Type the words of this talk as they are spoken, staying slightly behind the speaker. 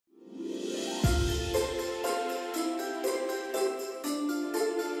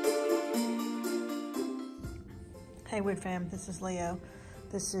Hey Wood fam, this is Leo.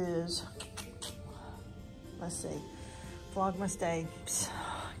 This is, let's see, Vlogmas day,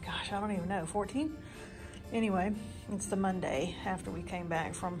 gosh, I don't even know, 14? Anyway, it's the Monday after we came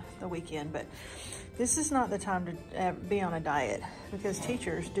back from the weekend, but this is not the time to be on a diet because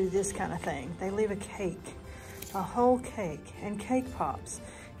teachers do this kind of thing. They leave a cake, a whole cake, and cake pops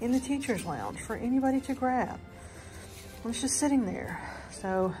in the teacher's lounge for anybody to grab. It's just sitting there.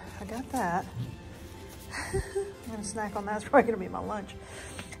 So I got that. I'm gonna snack on that. It's probably gonna be my lunch.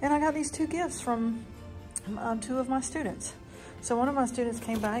 And I got these two gifts from two of my students. So one of my students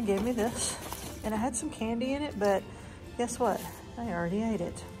came by and gave me this, and it had some candy in it, but guess what? I already ate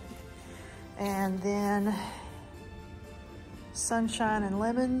it. And then Sunshine and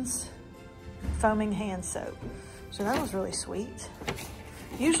Lemons foaming hand soap. So that was really sweet.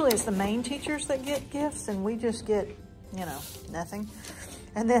 Usually it's the main teachers that get gifts and we just get, you know, nothing.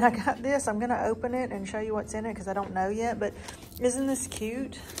 And then I got this. I'm gonna open it and show you what's in it because I don't know yet, but isn't this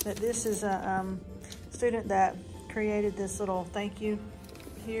cute that this is a student that created this little thank you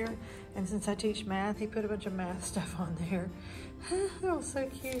here. And since I teach math, he put a bunch of math stuff on there. That was so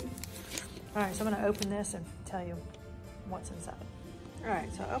cute. All right, so I'm gonna open this and tell you what's inside. All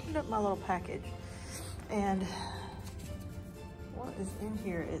right, so I opened up my little package and what is in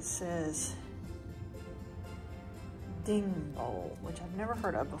here? It says Ding Bowl, which I've never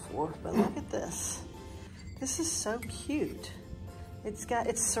heard of before, but look at this. This is so cute. It's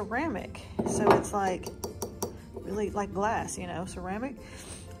ceramic, so it's like really like glass, you know, ceramic.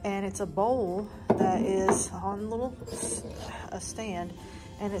 And it's a bowl that is on a stand,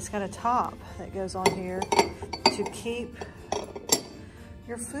 and it's got a top that goes on here to keep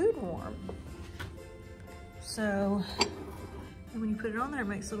your food warm. So when you put it on there, it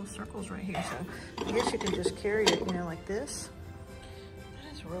makes little circles right here. So I guess you can just carry it, you know, like this.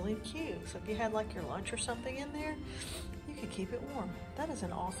 That is really cute. So if you had like your lunch or something in there, you could keep it warm. That is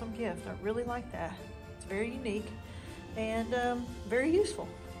an awesome gift. I really like that. It's very unique and very useful.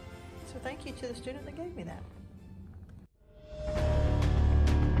 So thank you to the student that gave me that.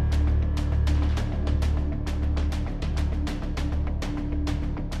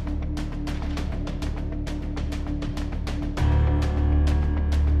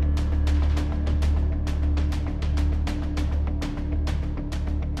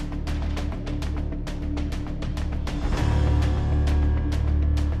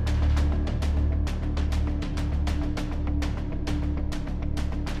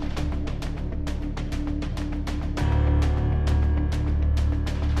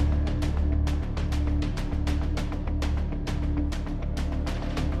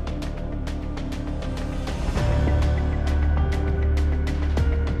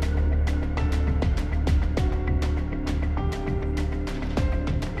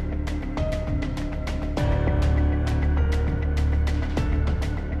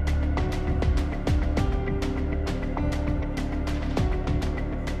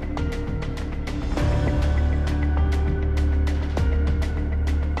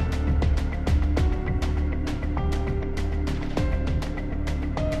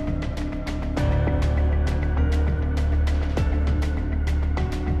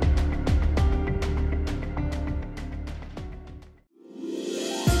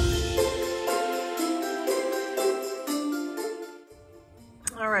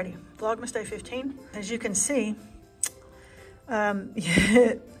 Alrighty, Vlogmas day 15. As you can see,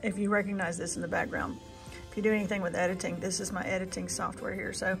 if you recognize this in the background, if you do anything with editing, this is my editing software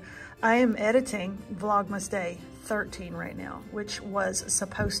here. So I am editing Vlogmas day 13 right now, which was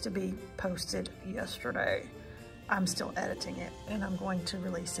supposed to be posted yesterday. I'm still editing it and I'm going to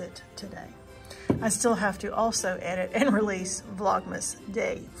release it today. I still have to also edit and release Vlogmas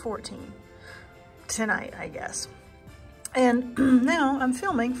day 14 tonight, I guess. And now I'm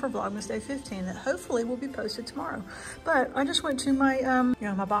filming for Vlogmas day 15 that hopefully will be posted tomorrow. But I just went to my, you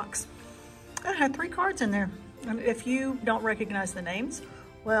know, my box. I had 3 cards in there. And if you don't recognize the names,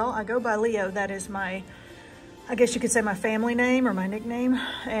 well, I go by Leo. That is my, I guess you could say my family name or my nickname.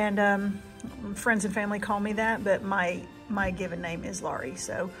 And friends and family call me that, but my given name is Laurie,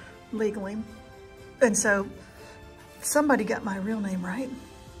 so legally. And so somebody got my real name right.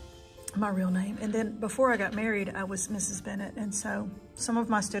 My real name. And then before I got married, I was Mrs. Bennett. And so some of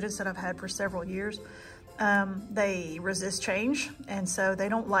my students that I've had for several years, they resist change. And so they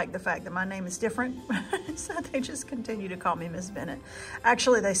don't like the fact that my name is different. So they just continue to call me Miss Bennett.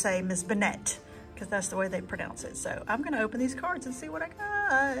 Actually, they say Miss Bennett because that's the way they pronounce it. So I'm going to open these cards and see what I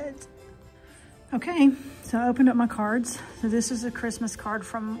got. Okay, so I opened up my cards. So this is a Christmas card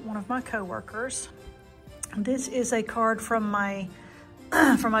from one of my coworkers. This is a card from my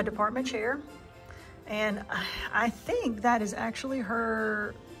from my department chair. And I think that is actually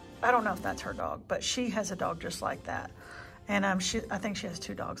her, I don't know if that's her dog, but she has a dog just like that. And I think she has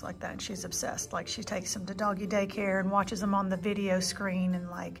 2 dogs like that, and she's obsessed. Like, she takes them to doggy daycare and watches them on the video screen, and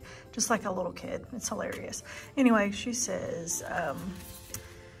like, just like a little kid. It's hilarious. Anyway, she says,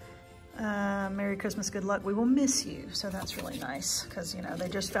 Merry Christmas, good luck. We will miss you. So that's really nice, because, you know, they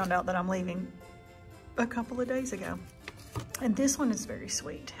just found out that I'm leaving a couple of days ago. And this one is very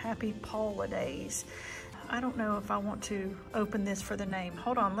sweet. Happy Paula Days. I don't know if I want to open this for the name.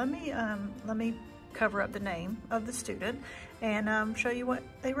 Hold on, let me cover up the name of the student and show you what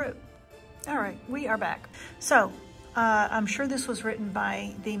they wrote. All right, we are back. So I'm sure this was written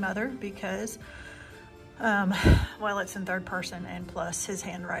by the mother because, well, it's in 3rd person, and plus his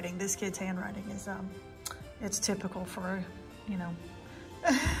handwriting. This kid's handwriting is, it's typical for, you know,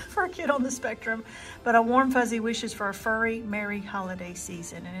 for a kid on the spectrum. But a warm fuzzy wishes for a furry merry holiday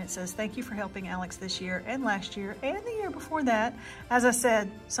season. And it says, thank you for helping Alex this year and last year and the year before that. As I said,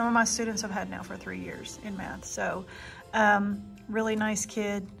 some of my students have had now for 3 years in math. So really nice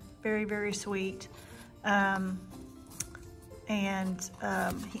kid, very, very sweet. And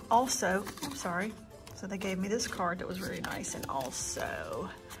he also, I'm sorry, so they gave me this card that was really nice, and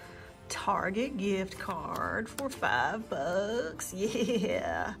also Target gift card for $5.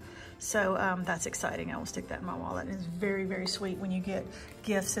 Yeah. So that's exciting. I will stick that in my wallet. It's very, very sweet when you get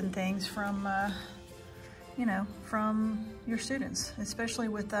gifts and things from, you know, from your students, especially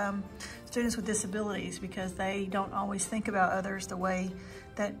with students with disabilities, because they don't always think about others the way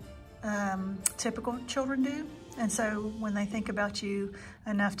that typical children do. And so when they think about you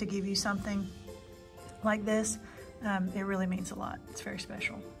enough to give you something like this, it really means a lot. It's very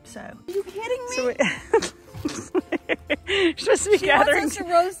special. So, are you kidding me? So you're supposed to be gathering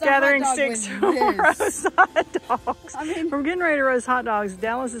sticks for roast hot dogs. I mean, we're getting ready to roast hot dogs.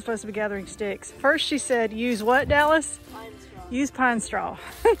 Dallas is supposed to be gathering sticks. First she said, use what, Dallas? Pine straw. Use pine straw.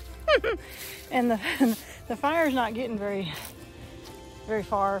 And the fire's not getting very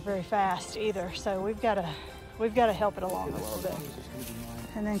far, very fast either. So we've got to help it along a little bit.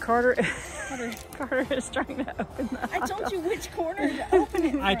 And then Carter is trying to open the hot I told you which corner to open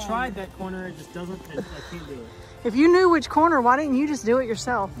it from. I tried that corner, it just doesn't, I can't do it. If you knew which corner, why didn't you just do it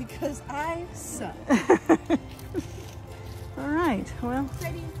yourself? Because I suck. All right, well,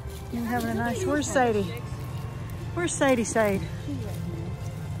 Sadie, you're having a nice, where's Sadie? Where's Sadie? She's right here.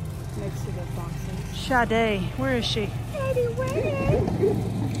 Next to the boxes. Sade, where is she? Sadie,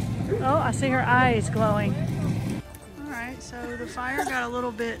 where? Oh, I see her eyes glowing. So the fire got a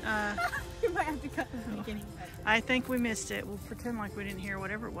little bit, You might have to cut the beginning. I think we missed it. We'll pretend like we didn't hear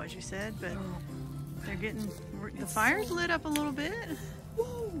whatever it was you said, but they're getting, the fire's lit up a little bit.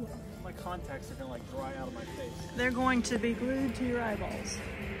 Whoa. My contacts are gonna like dry out of my face. They're going to be glued to your eyeballs.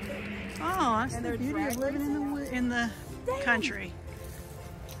 Oh, that's the beauty of living in the country.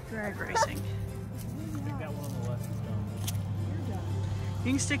 Drag racing.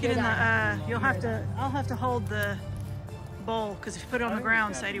 You can stick it in the, I'll have to hold the bowl, because if you put it on the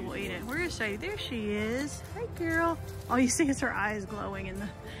ground, Sadie will eat it. Where is Sadie? There she is. Hey, girl. All you see is her eyes glowing in the...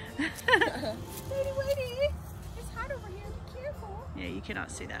 Sadie, it's hot over here. Be careful. Yeah, you cannot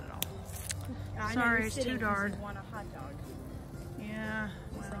see that at all. I Sorry, it's too dark. Want a hot dog. Yeah,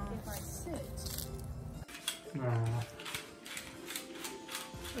 well... Like if I sit...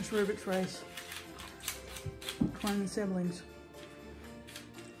 It's Rubik's race. Clone siblings.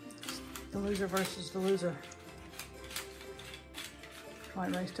 The loser versus the loser.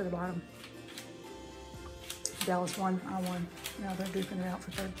 Right, race to the bottom. Dallas won, I won. Now they're duking it out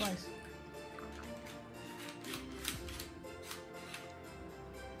for 3rd place.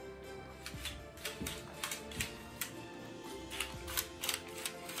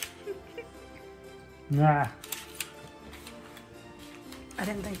 Nah. I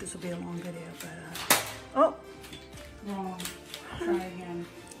didn't think this would be a long video, but oh, Wrong. Try again.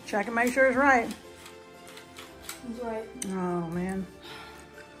 check and make sure it's right. It's right. Oh man,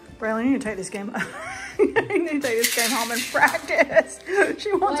 Braylin, you need to take this game. You need to take this game home and practice.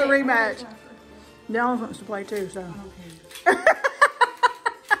 She wants a rematch. Dallas wants to play too, so.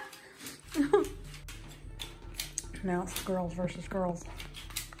 Okay. Now it's girls versus girls.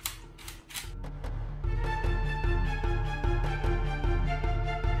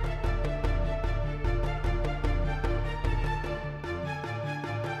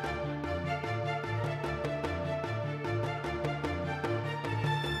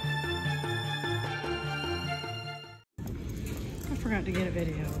 I forgot to get a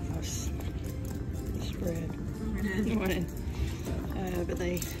video of us spread. Morning. But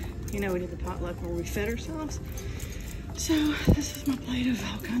they, you know, we did the potluck where we fed ourselves. So this is my plate of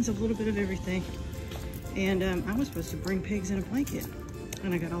all kinds of little bit of everything. And I was supposed to bring pigs in a blanket.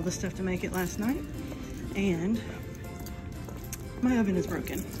 And I got all the stuff to make it last night. And my oven is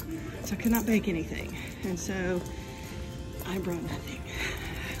broken. So I could not bake anything. And so I brought nothing.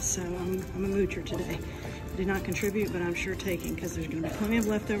 So I'm a moocher today. I did not contribute, but I'm sure taking because there's gonna be plenty of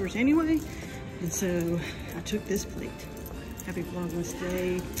leftovers anyway. And so I took this plate. Happy Vlogmas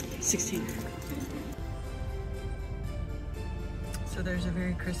Day 16. So there's a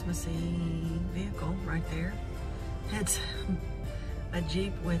very Christmassy vehicle right there. It's a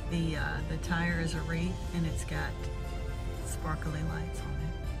Jeep with the tire as a wreath, and it's got sparkly lights on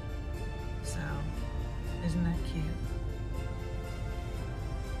it. So, isn't that cute?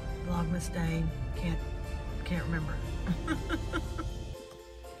 Vlogmas Day, can't remember.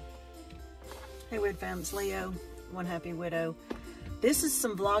 Hey Wid fam, it's Leo, One Happy Widow. This is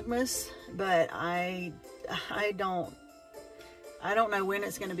some Vlogmas, but I don't know when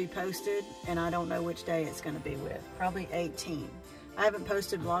it's going to be posted, and I don't know which day it's going to be with. Probably 18. I haven't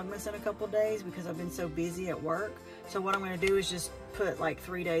posted Vlogmas in a couple days because I've been so busy at work. So what I'm going to do is just put like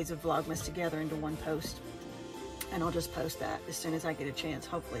 3 days of Vlogmas together into one post. And I'll just post that as soon as I get a chance,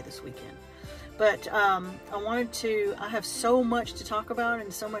 hopefully this weekend. But I have so much to talk about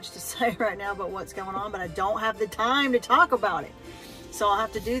and so much to say right now about what's going on, but I don't have the time to talk about it. So I'll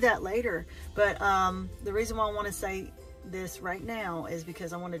have to do that later. But the reason why I want to say this right now is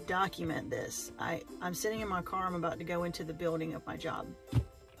because I want to document this. I'm sitting in my car. I'm about to go into the building of my job,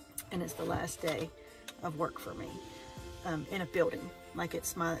 and it's the last day of work for me in a building. Like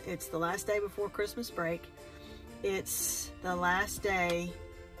it's the last day before Christmas break. It's the last day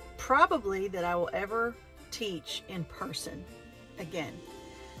probably that I will ever teach in person again.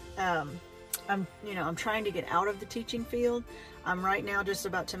 I'm trying to get out of the teaching field. I'm right now just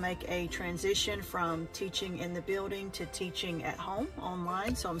about to make a transition from teaching in the building to teaching at home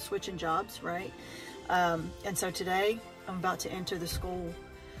online. So I'm switching jobs, right? And so today I'm about to enter the school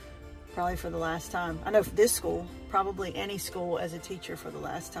probably for the last time. I know for this school, probably any school as a teacher for the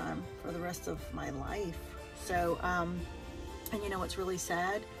last time for the rest of my life. So, and you know what's really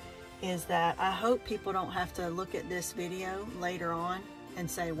sad is that I hope people don't have to look at this video later on and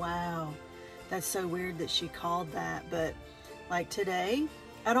say, wow, that's so weird that she called that. But like today,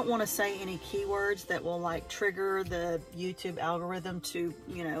 I don't want to say any keywords that will like trigger the YouTube algorithm to,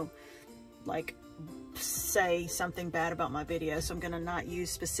 you know, like say something bad about my video. So I'm going to not use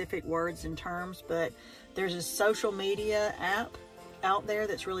specific words and terms, but there's a social media app out there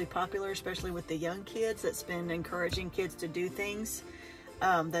that's really popular, especially with the young kids, that's been encouraging kids to do things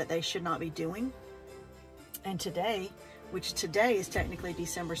that they should not be doing. And today, which today is technically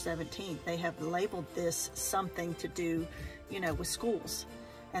December 17th, they have labeled this something to do, you know, with schools.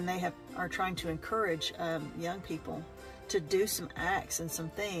 And they are trying to encourage young people to do some acts and some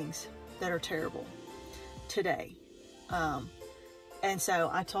things that are terrible today. And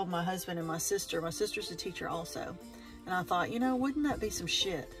so I told my husband and my sister's a teacher also. And I thought, you know, wouldn't that be some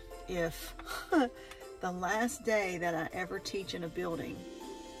shit if the last day that I ever teach in a building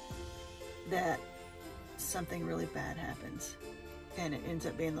that something really bad happens and it ends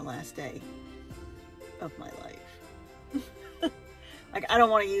up being the last day of my life. Like, I don't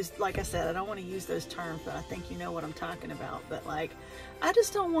want to use, like I said, I don't want to use those terms, but I think you know what I'm talking about. But like, I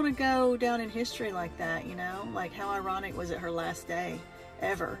just don't want to go down in history like that, you know? Like, how ironic was it her last day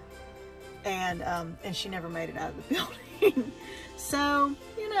ever? And she never made it out of the building. So,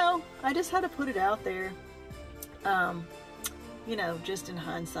 you know, I just had to put it out there, you know, just in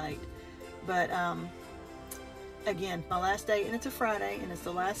hindsight. But, again, my last day, and it's a Friday, and it's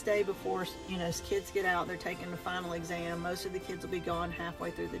the last day before, you know, as kids get out, they're taking the final exam. Most of the kids will be gone halfway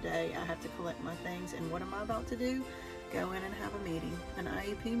through the day. I have to collect my things, and what am I about to do? Go in and have a meeting, an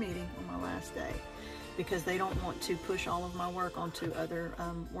IEP meeting on my last day, because they don't want to push all of my work onto other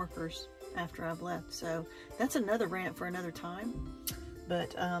workers after I've left. So that's another rant for another time.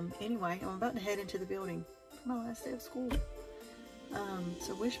 But anyway, I'm about to head into the building for my last day of school.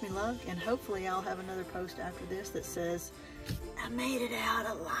 So wish me luck, and hopefully I'll have another post after this that says I made it out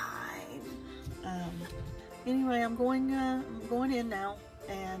alive. Anyway, I'm going in now,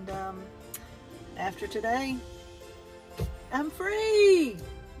 and after today, I'm free.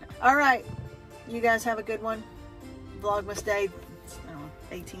 All right, you guys have a good one. Vlogmas Day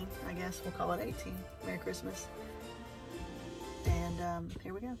 18, I guess we'll call it 18. Merry Christmas. And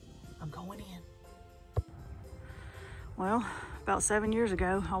here we go. I'm going in. Well, about 7 years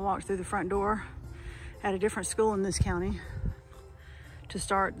ago, I walked through the front door at a different school in this county to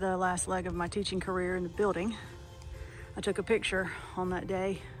start the last leg of my teaching career in the building. I took a picture on that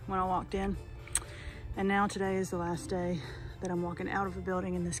day when I walked in, and now today is the last day that I'm walking out of the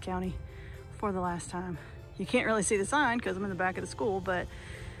building in this county for the last time. You can't really see the sign because I'm in the back of the school, but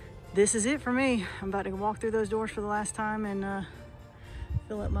this is it for me. I'm about to walk through those doors for the last time and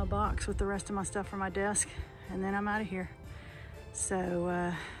fill up my box with the rest of my stuff for my desk, and then I'm out of here.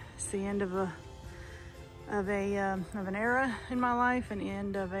 So it's the end of an era in my life, and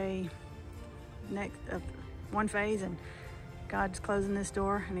end of one phase, and God's closing this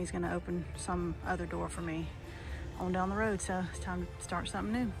door and he's gonna open some other door for me on down the road. So it's time to start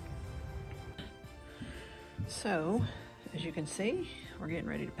something new. So as you can see, we're getting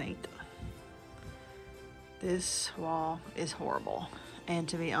ready to paint. This wall is horrible. And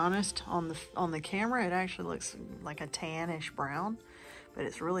to be honest, on the camera, it actually looks like a tannish brown, but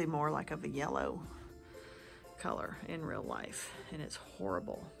it's really more like of a yellow color in real life, and it's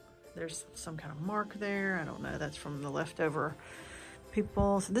horrible. There's some kind of mark there. I don't know, that's from the leftover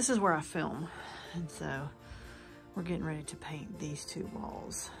people. So this is where I film. And so we're getting ready to paint these two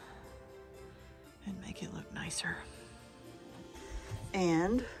walls and make it look nicer.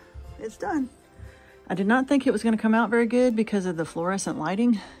 And it's done. I did not think it was gonna come out very good because of the fluorescent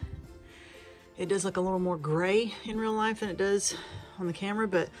lighting. It does look a little more gray in real life than it does on the camera,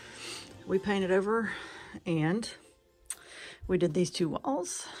 but we painted over and we did these two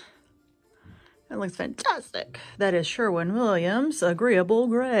walls. It looks fantastic. That is Sherwin-Williams Agreeable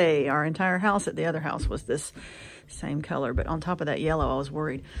Gray. Our entire house at the other house was this same color, but on top of that yellow, I was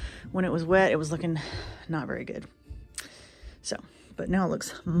worried. When it was wet, it was looking not very good. So, but now it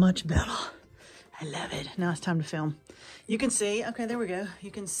looks much better. I love it. Now it's time to film. You can see, okay, there we go.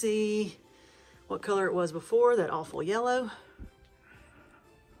 You can see what color it was before, that awful yellow.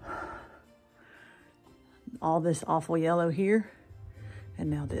 All this awful yellow here, and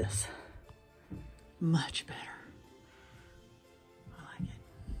now this. Much better. I like it.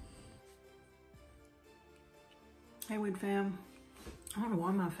 Hey, Weed fam. I don't know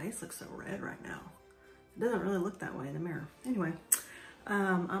why my face looks so red right now. It doesn't really look that way in the mirror. Anyway,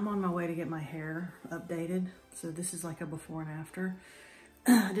 I'm on my way to get my hair updated. So this is like a before and after.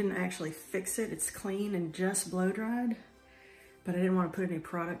 I didn't actually fix it. It's clean and just blow dried, but I didn't want to put any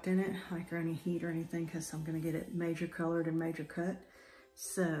product in it, like or any heat or anything, because I'm going to get it major colored and major cut.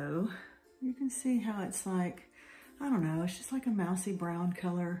 So you can see how it's like, I don't know, it's just like a mousy brown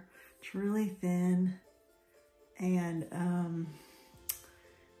color. It's really thin, and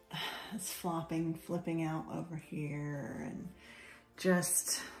it's flipping out over here, and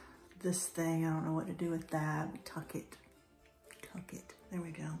just this thing, I don't know what to do with that. Tuck it. There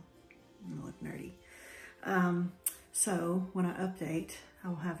we go. I'm gonna look nerdy. So when I update, I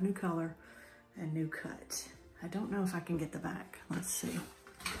will have new color and new cut. I don't know if I can get the back. Let's see.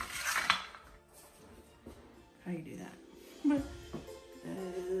 How you do that? I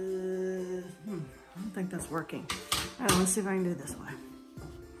don't think that's working. All right, let's see if I can do it this way.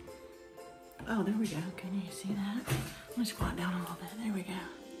 Oh, there we go. Can you see that? Let's squat down a little bit. There we go.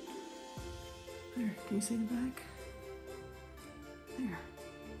 There, can you see the back? There.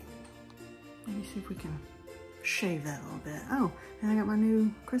 Maybe see if we can shave that a little bit. Oh, and I got my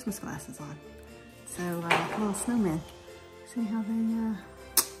new Christmas glasses on. So, little snowman. See how they,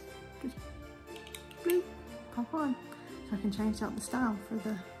 just bloop, pop on. So I can change out the style for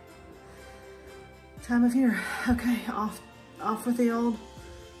the time of year. Okay, off with the old,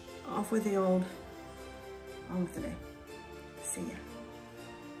 on with the new. See ya.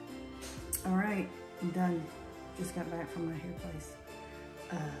 All right, I'm done. Just got back from my hair place.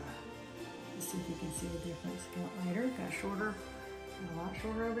 Let's see if you can see the difference. Got lighter, got shorter, got a lot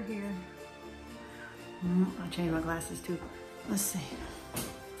shorter over here. I changed my glasses too. Let's see.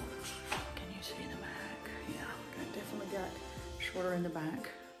 Can you see the back? Yeah, definitely got shorter in the back.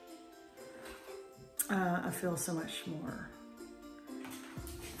 I feel so much more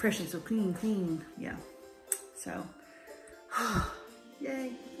fresh and so clean. Yeah. So,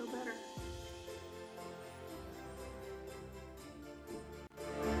 yay, I feel better.